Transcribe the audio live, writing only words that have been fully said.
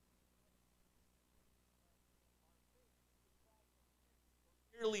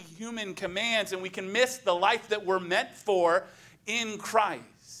merely human commands, and we can miss the life that we're meant for in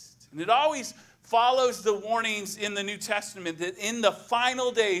Christ. And it always follows the warnings in the New Testament that in the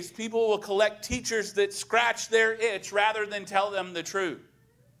final days, people will collect teachers that scratch their itch rather than tell them the truth.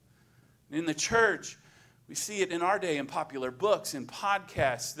 In the church, we see it in our day in popular books and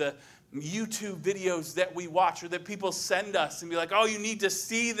podcasts, the YouTube videos that we watch or that people send us and be like, oh, you need to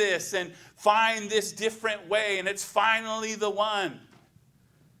see this and find this different way, and it's finally the one.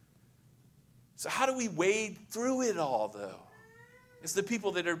 So how do we wade through it all, though? It's the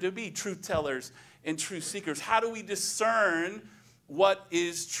people that are to be truth tellers and truth seekers. How do we discern what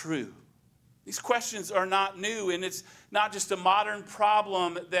is true? These questions are not new, and it's not just a modern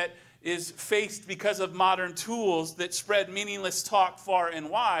problem that is faced because of modern tools that spread meaningless talk far and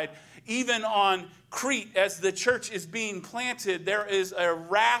wide. Even on Crete, as the church is being planted, there is a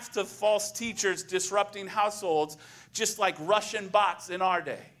raft of false teachers disrupting households, just like Russian bots in our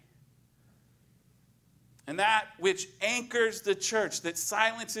day. And that which anchors the church, that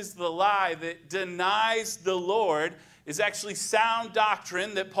silences the lie, that denies the Lord, is actually sound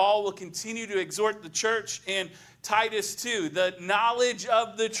doctrine that Paul will continue to exhort the church in Titus 2. The knowledge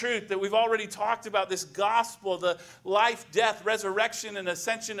of the truth that we've already talked about, this gospel, the life, death, resurrection, and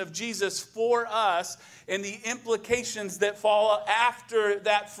ascension of Jesus for us, and the implications that follow after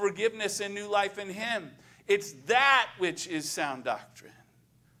that forgiveness and new life in him. It's that which is sound doctrine.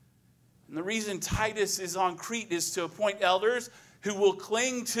 And the reason Titus is on Crete is to appoint elders who will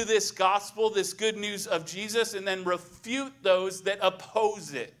cling to this gospel, this good news of Jesus, and then refute those that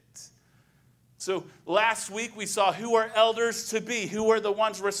oppose it. So last week we saw who are elders to be, who are the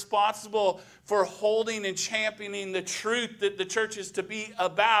ones responsible for holding and championing the truth that the church is to be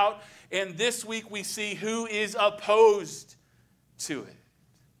about. And this week we see who is opposed to it.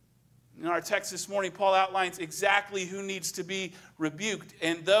 In our text this morning, Paul outlines exactly who needs to be rebuked.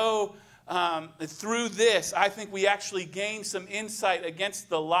 And though through this, I think we actually gain some insight against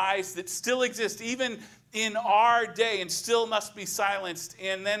the lies that still exist, even in our day, and still must be silenced.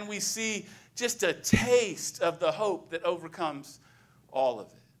 And then we see just a taste of the hope that overcomes all of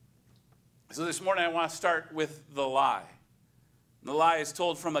it. So this morning I want to start with the lie. The lie is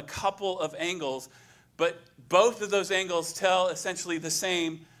told from a couple of angles, but both of those angles tell essentially the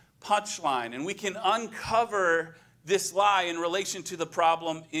same punchline. And we can uncover this lie in relation to the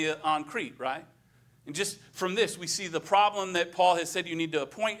problem on Crete, right? And just from this, we see the problem that Paul has said you need to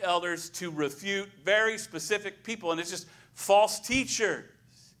appoint elders to refute very specific people. And it's just false teachers.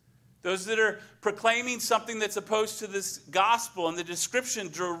 Those that are proclaiming something that's opposed to this gospel. And the description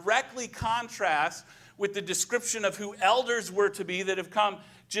directly contrasts with the description of who elders were to be that have come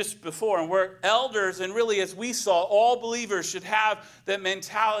just before. And we're elders, and really, as we saw, all believers should have that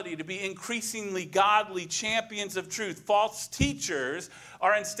mentality to be increasingly godly champions of truth. False teachers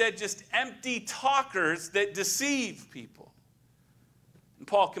are instead just empty talkers that deceive people. And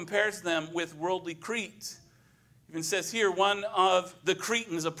Paul compares them with worldly Crete. Even says here, one of the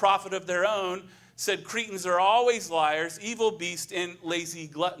Cretans, a prophet of their own, said Cretans are always liars, evil beasts, and lazy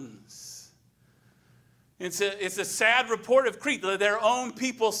gluttons. It's a sad report of Crete. Their own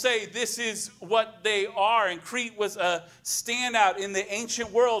people say this is what they are. And Crete was a standout in the ancient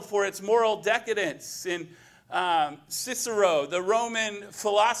world for its moral decadence. And Cicero, the Roman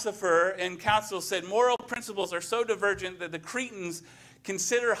philosopher and counsel, said moral principles are so divergent that the Cretans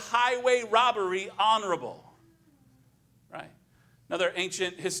consider highway robbery honorable. Right? Another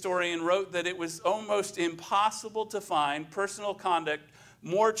ancient historian wrote that it was almost impossible to find personal conduct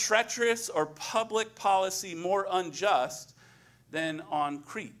more treacherous or public policy more unjust than on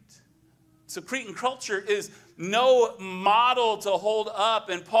Crete. So Cretan culture is no model to hold up,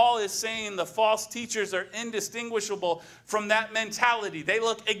 and Paul is saying the false teachers are indistinguishable from that mentality. They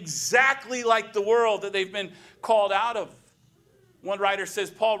look exactly like the world that they've been called out of. One writer says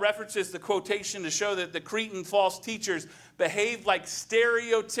Paul references the quotation to show that the Cretan false teachers behave like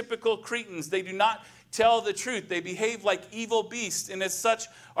stereotypical Cretans. They do not tell the truth. They behave like evil beasts, and as such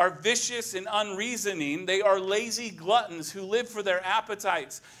are vicious and unreasoning. They are lazy gluttons who live for their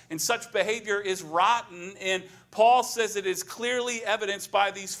appetites, and such behavior is rotten. And Paul says it is clearly evidenced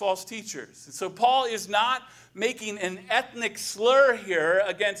by these false teachers. And so Paul is not making an ethnic slur here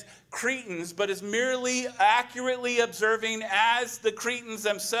against Cretans, but is merely accurately observing, as the Cretans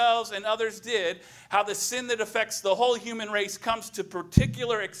themselves and others did, how the sin that affects the whole human race comes to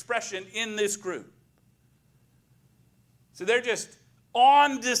particular expression in this group. So they're just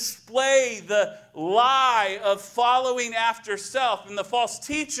on display, the lie of following after self. And the false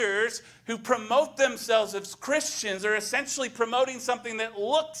teachers who promote themselves as Christians are essentially promoting something that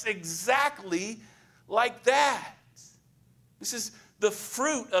looks exactly like that. This is the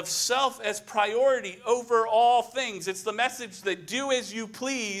fruit of self as priority over all things. It's the message that do as you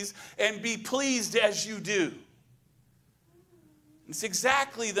please and be pleased as you do. It's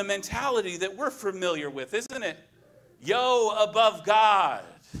exactly the mentality that we're familiar with, isn't it? Yo above God,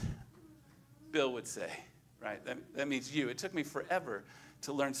 Bill would say, right? That means you. It took me forever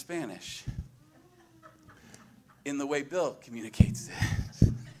to learn Spanish in the way Bill communicates it.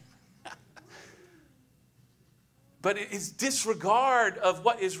 But it is disregard of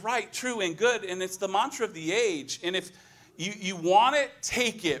what is right, true, and good, and it's the mantra of the age. And if you want it,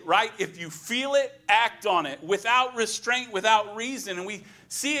 take it, right? If you feel it, act on it, without restraint, without reason. And we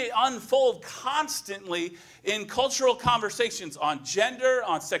see it unfold constantly in cultural conversations on gender,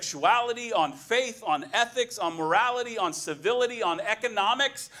 on sexuality, on faith, on ethics, on morality, on civility, on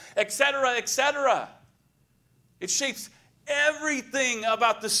economics, etc., etc. It shapes everything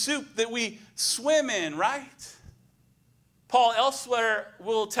about the soup that we swim in, right? Paul elsewhere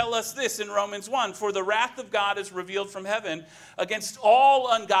will tell us this in Romans 1, for the wrath of God is revealed from heaven against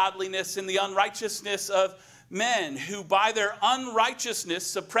all ungodliness and the unrighteousness of men who by their unrighteousness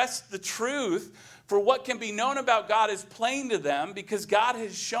suppress the truth. For what can be known about God is plain to them because God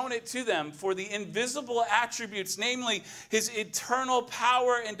has shown it to them. For the invisible attributes, namely his eternal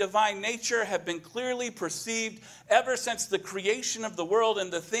power and divine nature, have been clearly perceived ever since the creation of the world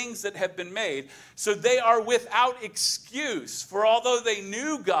and the things that have been made. So they are without excuse. For although they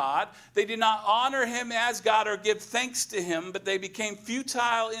knew God, they did not honor him as God or give thanks to him, but they became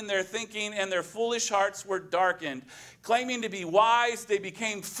futile in their thinking and their foolish hearts were darkened. Claiming to be wise, they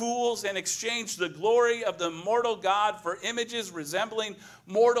became fools and exchanged the glory of the immortal God for images resembling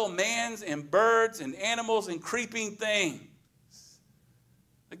mortal mans and birds and animals and creeping things.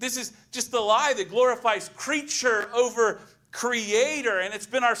 Like, this is just the lie that glorifies creature over creator, and it's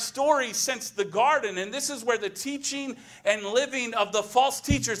been our story since the garden. And this is where the teaching and living of the false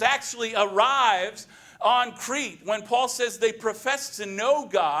teachers actually arrives on Crete, when Paul says they profess to know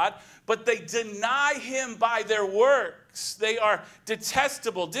God, but they deny him by their works. They are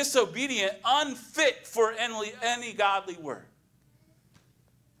detestable, disobedient, unfit for any godly work,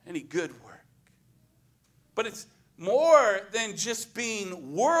 any good work. But it's more than just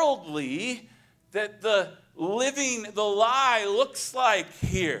being worldly that the living the lie looks like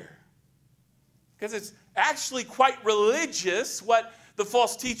here. Because it's actually quite religious what the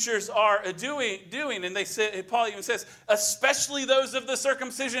false teachers are doing. And they say, Paul even says, especially those of the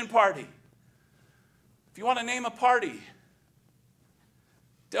circumcision party. If you want to name a party,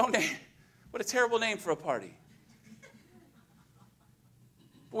 don't name. What a terrible name for a party.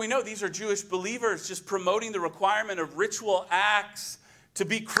 But we know these are Jewish believers just promoting the requirement of ritual acts to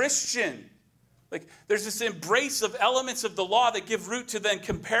be Christian. Like, there's this embrace of elements of the law that give root to then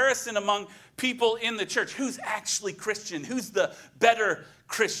comparison among people in the church. Who's actually Christian? Who's the better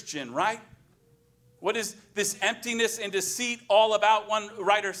Christian, right? What is this emptiness and deceit all about? One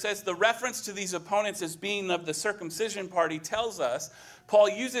writer says the reference to these opponents as being of the circumcision party tells us Paul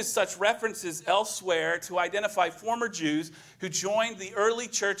uses such references elsewhere to identify former Jews who joined the early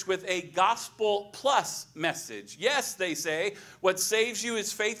church with a gospel plus message. Yes, they say, what saves you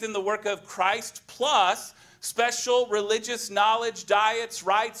is faith in the work of Christ plus special religious knowledge, diets,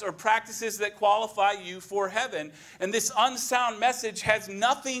 rites, or practices that qualify you for heaven. And this unsound message has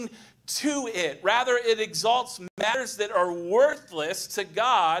nothing to it. Rather, it exalts matters that are worthless to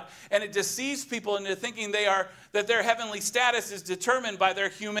God, and it deceives people into thinking that their heavenly status is determined by their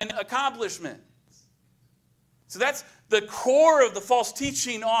human accomplishments. So that's the core of the false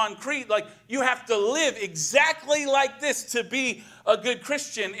teaching on Crete. Like, you have to live exactly like this to be a good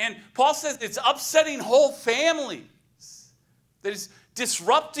Christian. And Paul says it's upsetting whole families. That is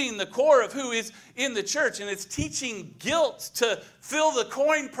disrupting the core of who is in the church. And it's teaching guilt to fill the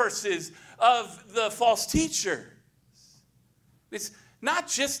coin purses of the false teachers. It's not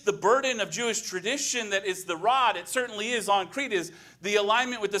just the burden of Jewish tradition that is the rod. It certainly is on Crete, as the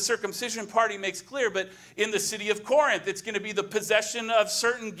alignment with the circumcision party makes clear. But in the city of Corinth, it's going to be the possession of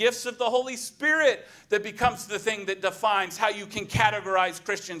certain gifts of the Holy Spirit that becomes the thing that defines how you can categorize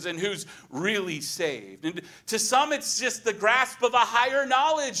Christians and who's really saved. And to some, it's just the grasp of a higher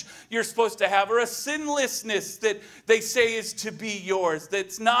knowledge you're supposed to have, or a sinlessness that they say is to be yours,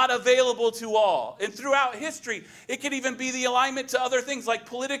 that's not available to all. And throughout history, it could even be the alignment to other things like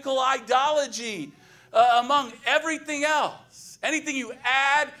political ideology, among everything else. Anything you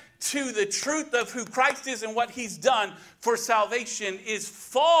add to the truth of who Christ is and what he's done for salvation is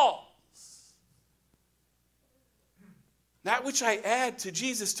false. That which I add to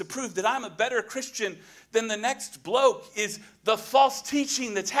Jesus to prove that I'm a better Christian than the next bloke is the false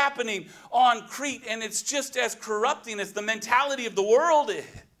teaching that's happening on Crete. And it's just as corrupting as the mentality of the world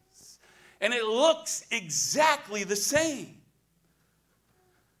is. And it looks exactly the same.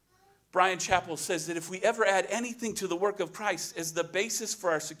 Brian Chappell says that if we ever add anything to the work of Christ as the basis for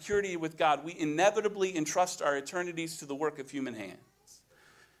our security with God, we inevitably entrust our eternities to the work of human hands.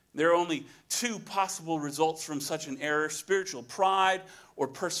 There are only two possible results from such an error: spiritual pride or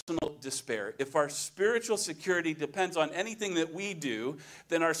personal despair. If our spiritual security depends on anything that we do,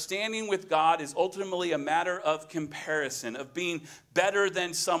 then our standing with God is ultimately a matter of comparison, of being better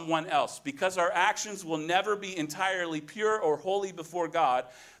than someone else. Because our actions will never be entirely pure or holy before God,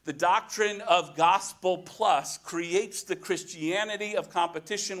 the doctrine of gospel plus creates the Christianity of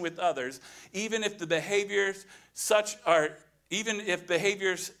competition with others, even if behaviors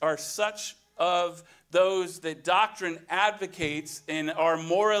are such of those that doctrine advocates and are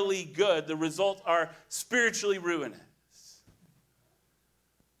morally good. The results are spiritually ruinous.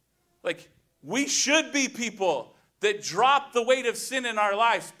 Like, we should be people that drop the weight of sin in our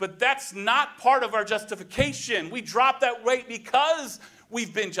lives, but that's not part of our justification. We drop that weight because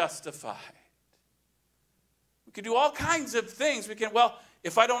we've been justified. We can do all kinds of things. We can, well,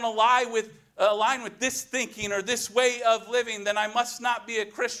 if I don't align with this thinking or this way of living, then I must not be a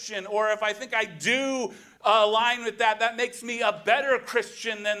Christian. Or if I think I do align with that, that makes me a better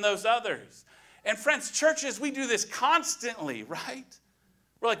Christian than those others. And friends, churches, we do this constantly, right?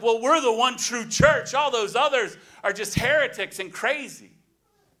 We're like, well, we're the one true church. All those others are just heretics and crazy.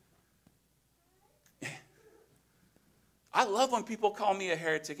 I love when people call me a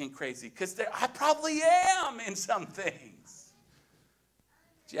heretic and crazy, because I probably am in some things.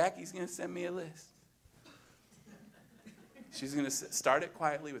 Jackie's going to send me a list. She's going to start it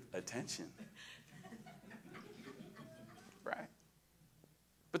quietly with attention. Right?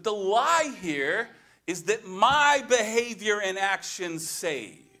 But the lie here is that my behavior and actions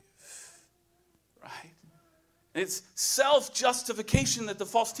save. Right? It's self-justification that the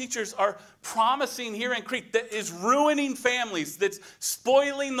false teachers are promising here in Crete that is ruining families, that's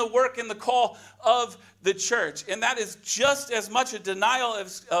spoiling the work and the call of the church. And that is just as much a denial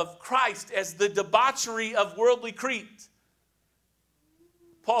of Christ as the debauchery of worldly Crete.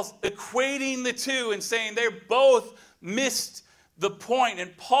 Paul's equating the two and saying they're both missed the point.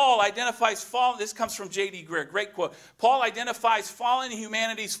 And Paul identifies fallen. This comes from J.D. Greer, great quote. Paul identifies fallen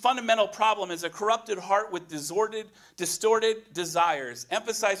humanity's fundamental problem as a corrupted heart with distorted desires,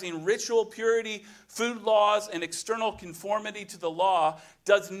 emphasizing ritual purity, food laws, and external conformity to the law,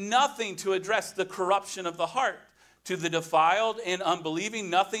 does nothing to address the corruption of the heart. To the defiled and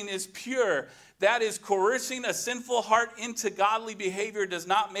unbelieving, nothing is pure. That is, coercing a sinful heart into godly behavior does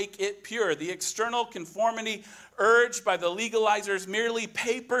not make it pure. The external conformity urged by the legalizers merely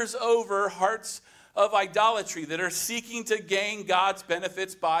papers over hearts of idolatry that are seeking to gain God's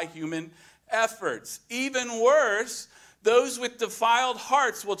benefits by human efforts. Even worse, those with defiled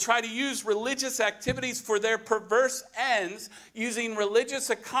hearts will try to use religious activities for their perverse ends, using religious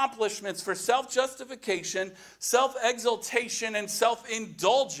accomplishments for self-justification, self-exaltation, and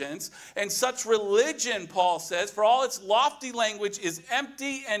self-indulgence. And such religion, Paul says, for all its lofty language, is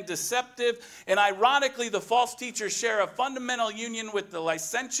empty and deceptive. And ironically, the false teachers share a fundamental union with the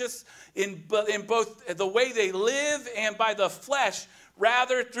licentious in both the way they live and by the flesh,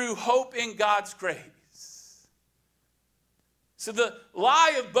 rather through hope in God's grace. So the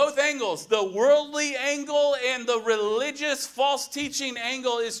lie of both angles, the worldly angle and the religious false teaching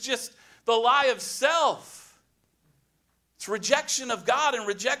angle, is just the lie of self. It's rejection of God and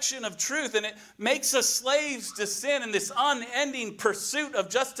rejection of truth, and it makes us slaves to sin in this unending pursuit of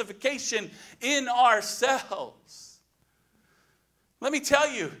justification in ourselves. Let me tell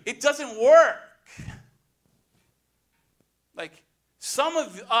you, it doesn't work. Like, some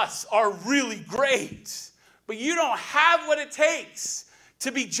of us are really great, but you don't have what it takes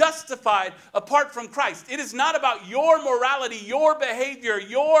to be justified apart from Christ. It is not about your morality, your behavior,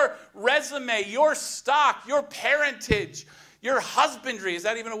 your resume, your stock, your parentage, your husbandry. Is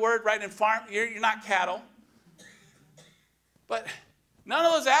that even a word, right? In farm, you're not cattle. But none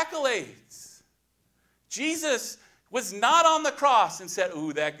of those accolades. Jesus was not on the cross and said,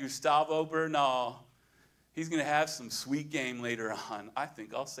 ooh, that Gustavo Bernal, he's going to have some sweet game later on. I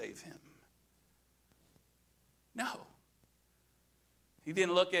think I'll save him. No. He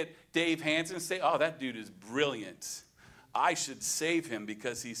didn't look at Dave Hansen and say, oh, that dude is brilliant. I should save him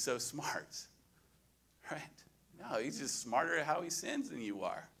because he's so smart. Right? No, he's just smarter at how he sins than you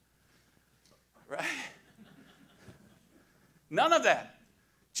are. Right? None of that.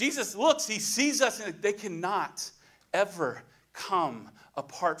 Jesus looks, he sees us, and they cannot ever come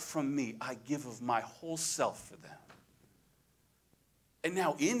apart from me, I give of my whole self for them. And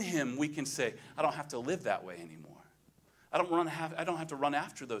now in him we can say, I don't have to live that way anymore. I don't have to run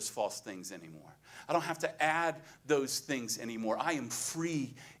after those false things anymore. I don't have to add those things anymore. I am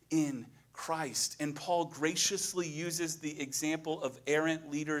free in Christ. And Paul graciously uses the example of errant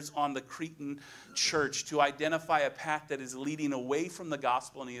leaders on the Cretan church to identify a path that is leading away from the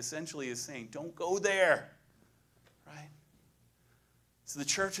gospel. And he essentially is saying, don't go there. Right? So the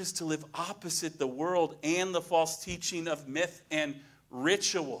church is to live opposite the world and the false teaching of myth and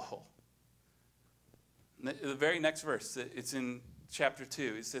ritual. The very next verse, it's in chapter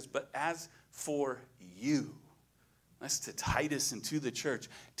 2. It says, but as for you, that's to Titus and to the church,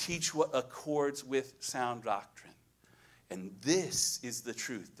 teach what accords with sound doctrine. And this is the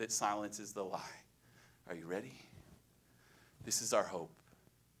truth that silences the lie. Are you ready? This is our hope.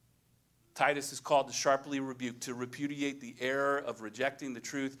 Titus is called to sharply rebuke, to repudiate the error of rejecting the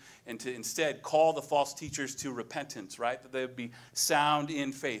truth, and to instead call the false teachers to repentance, right? That they would be sound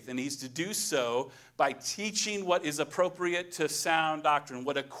in faith. And he's to do so by teaching what is appropriate to sound doctrine,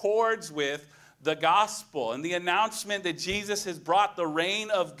 what accords with the gospel and the announcement that Jesus has brought the reign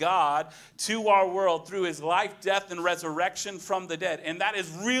of God to our world through his life, death, and resurrection from the dead. And that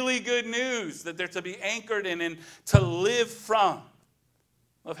is really good news that they're to be anchored in and to live from.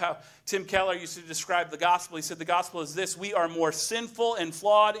 Love how Tim Keller used to describe the gospel. He said the gospel is this: we are more sinful and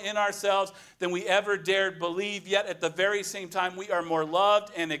flawed in ourselves than we ever dared believe, yet at the very same time we are more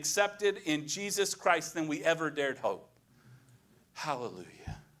loved and accepted in Jesus Christ than we ever dared hope. Hallelujah.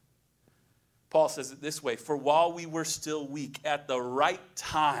 Paul says it this way: for while we were still weak, at the right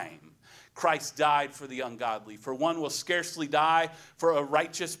time, Christ died for the ungodly. For one will scarcely die for a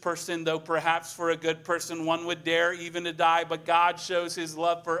righteous person, though perhaps for a good person one would dare even to die. But God shows his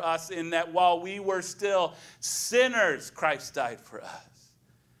love for us in that while we were still sinners, Christ died for us.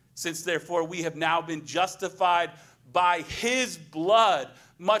 Since therefore we have now been justified by his blood,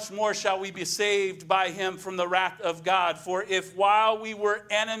 much more shall we be saved by him from the wrath of God. For if while we were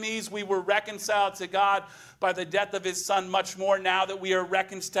enemies, we were reconciled to God by the death of his son, much more now that we are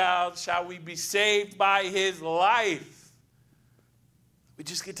reconciled, shall we be saved by his life. We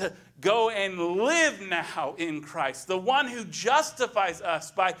just get to go and live now in Christ, the one who justifies us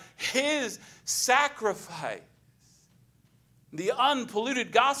by his sacrifice. The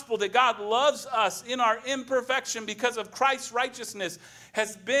unpolluted gospel that God loves us in our imperfection because of Christ's righteousness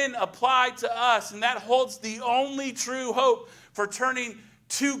has been applied to us, and that holds the only true hope for turning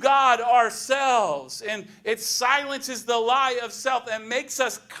to God ourselves. And it silences the lie of self and makes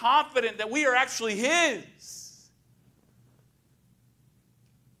us confident that we are actually his.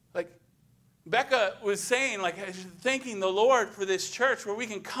 Like Becca was saying, thanking the Lord for this church where we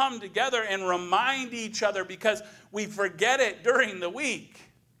can come together and remind each other because we forget it during the week.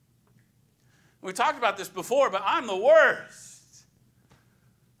 We talked about this before, but I'm the worst.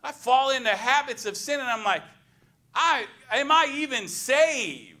 I fall into habits of sin and I'm like, am I even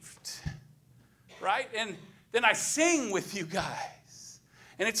saved? Right? And then I sing with you guys.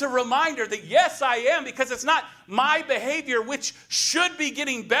 And it's a reminder that yes, I am, because it's not my behavior, which should be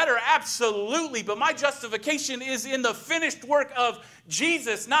getting better, absolutely. But my justification is in the finished work of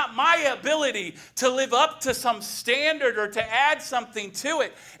Jesus, not my ability to live up to some standard or to add something to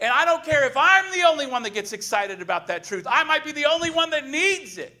it. And I don't care if I'm the only one that gets excited about that truth. I might be the only one that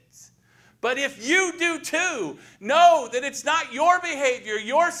needs it. But if you do too, know that it's not your behavior,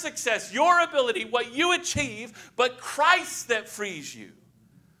 your success, your ability, what you achieve, but Christ that frees you.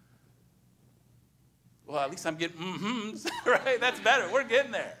 Well, at least I'm getting mm-hms, right? That's better. We're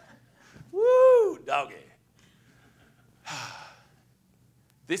getting there. Woo, doggy.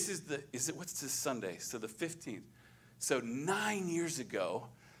 What's this Sunday? So the 15th. So 9 years ago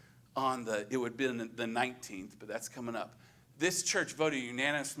it would have been the 19th, but that's coming up. This church voted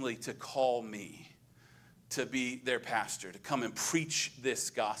unanimously to call me to be their pastor, to come and preach this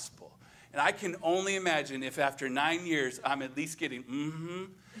gospel. And I can only imagine if after 9 years, I'm at least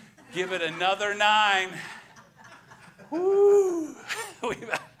getting, give it another 9. Woo.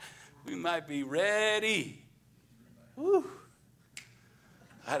 We might be ready. Woo.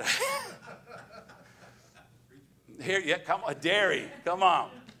 Here, yeah, come on, dairy, come on.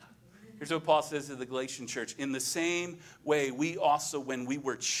 Here's what Paul says to the Galatian church. In the same way, we also, when we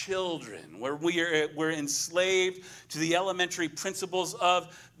were children, where we were enslaved to the elementary principles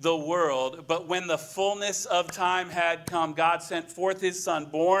of the world. But when the fullness of time had come, God sent forth his Son,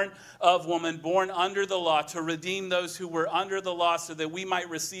 born of woman, born under the law, to redeem those who were under the law, so that we might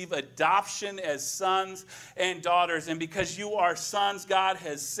receive adoption as sons and daughters. And because you are sons, God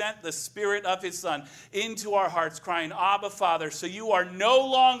has sent the Spirit of his Son into our hearts, crying, Abba, Father. So you are no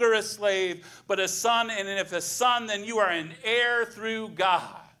longer a slave, but a son. And if a son, then you are an heir through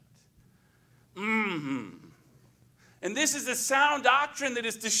God. And this is a sound doctrine that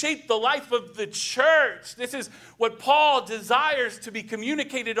is to shape the life of the church. This is what Paul desires to be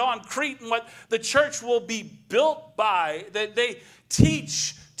communicated on Crete, and what the church will be built by, that they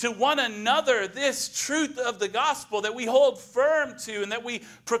teach to one another this truth of the gospel, that we hold firm to, and that we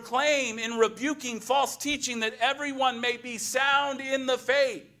proclaim in rebuking false teaching, that everyone may be sound in the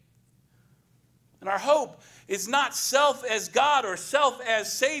faith. And our hope is not self as God or self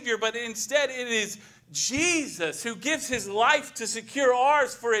as Savior, but instead it is Jesus, who gives his life to secure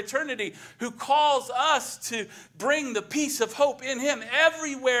ours for eternity, who calls us to bring the peace of hope in him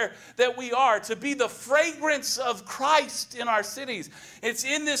everywhere that we are, to be the fragrance of Christ in our cities. It's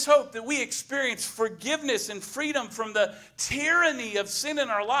in this hope that we experience forgiveness and freedom from the tyranny of sin in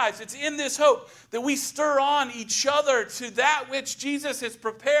our lives. It's in this hope that we stir on each other to that which Jesus has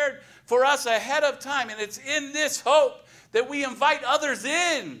prepared for us ahead of time. And it's in this hope that we invite others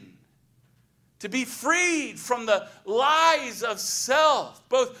in to be freed from the lies of self,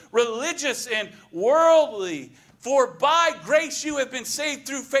 both religious and worldly. For by grace you have been saved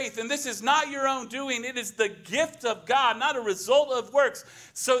through faith, and this is not your own doing. It is the gift of God, not a result of works,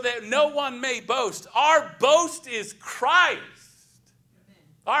 so that no one may boast. Our boast is Christ.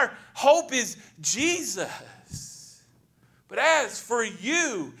 Our hope is Jesus. But as for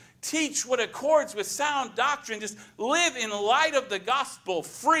you, teach what accords with sound doctrine. Just live in light of the gospel,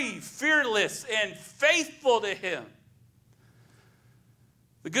 free, fearless, and faithful to him.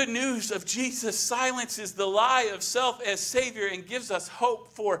 The good news of Jesus silences the lie of self as Savior and gives us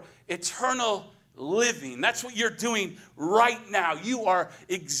hope for eternal living. That's what you're doing right now. You are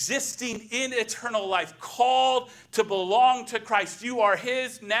existing in eternal life, called to belong to Christ. You are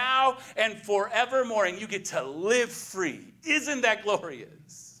his now and forevermore, and you get to live free. Isn't that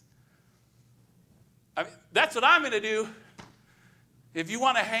glorious? I mean, that's what I'm going to do. If you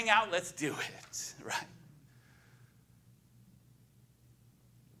want to hang out, let's do it, right?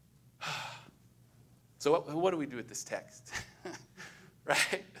 So what do we do with this text?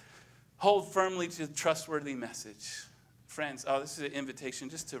 Right? Hold firmly to the trustworthy message. Friends, this is an invitation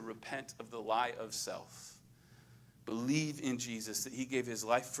just to repent of the lie of self. Believe in Jesus, that he gave his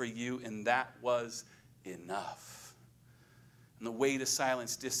life for you, and that was enough. And the way to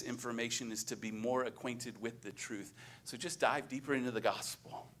silence disinformation is to be more acquainted with the truth. So just dive deeper into the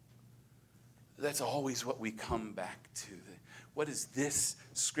gospel. That's always what we come back to. What is this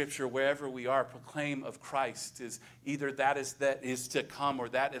scripture, wherever we are, proclaim of Christ? Is either that is to come, or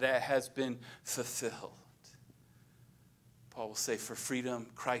that has been fulfilled. Paul will say, for freedom,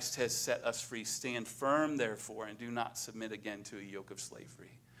 Christ has set us free. Stand firm, therefore, and do not submit again to a yoke of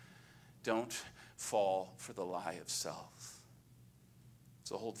slavery. Don't fall for the lie of self.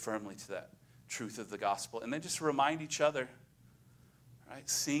 So hold firmly to that truth of the gospel. And then just remind each other, right?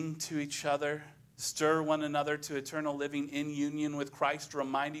 Sing to each other. Stir one another to eternal living in union with Christ.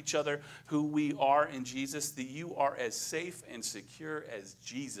 Remind each other who we are in Jesus, that you are as safe and secure as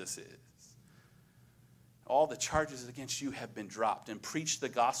Jesus is. All the charges against you have been dropped. And preach the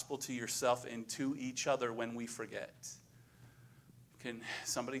gospel to yourself and to each other when we forget. Can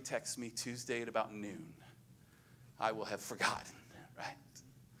somebody text me Tuesday at about noon? I will have forgotten, right?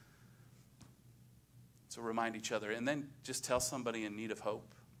 So remind each other, and then just tell somebody in need of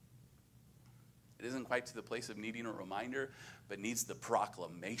hope. It isn't quite to the place of needing a reminder, but needs the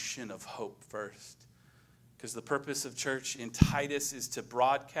proclamation of hope first. Because the purpose of church in Titus is to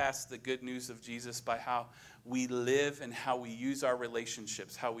broadcast the good news of Jesus by how we live and how we use our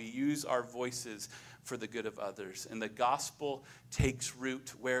relationships, how we use our voices for the good of others. And the gospel takes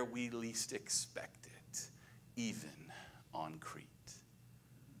root where we least expect it, even on Crete.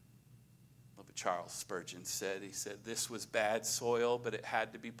 Charles Spurgeon said, he said, this was bad soil, but it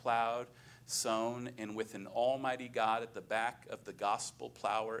had to be plowed, sown, and with an almighty God at the back of the gospel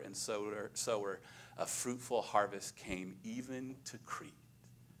plower and sower, a fruitful harvest came even to Crete.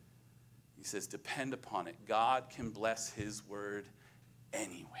 He says, depend upon it. God can bless his word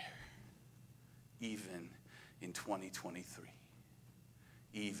anywhere, even in 2023,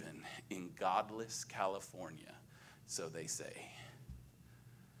 even in godless California, so they say.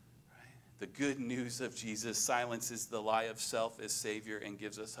 The good news of Jesus silences the lie of self as Savior and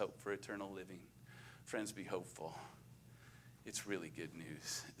gives us hope for eternal living. Friends, be hopeful. It's really good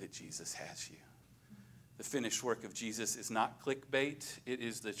news that Jesus has you. The finished work of Jesus is not clickbait. It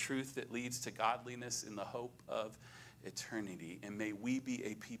is the truth that leads to godliness in the hope of eternity. And may we be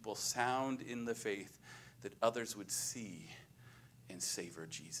a people sound in the faith that others would see and savor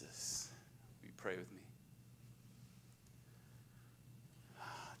Jesus. Will you pray with me?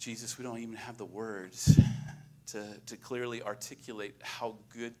 Jesus, we don't even have the words to clearly articulate how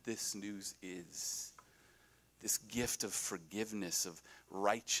good this news is. This gift of forgiveness, of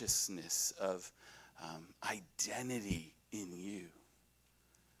righteousness, of identity in you.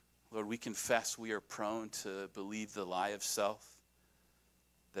 Lord, we confess we are prone to believe the lie of self,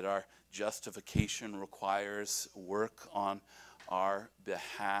 that our justification requires work on our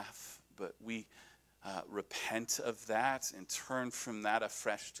behalf, but we repent of that and turn from that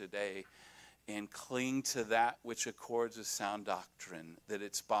afresh today and cling to that which accords with sound doctrine, that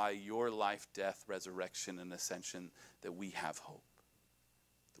it's by your life, death, resurrection, and ascension that we have hope,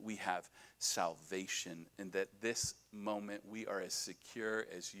 that we have salvation, and that this moment we are as secure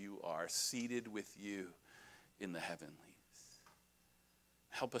as you are, seated with you in the heavenlies.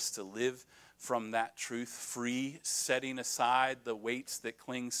 Help us to live from that truth, free, setting aside the weights that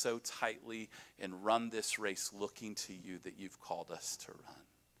cling so tightly, and run this race looking to you that you've called us to run.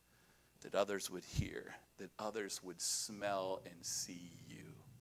 That others would hear, that others would smell and see you.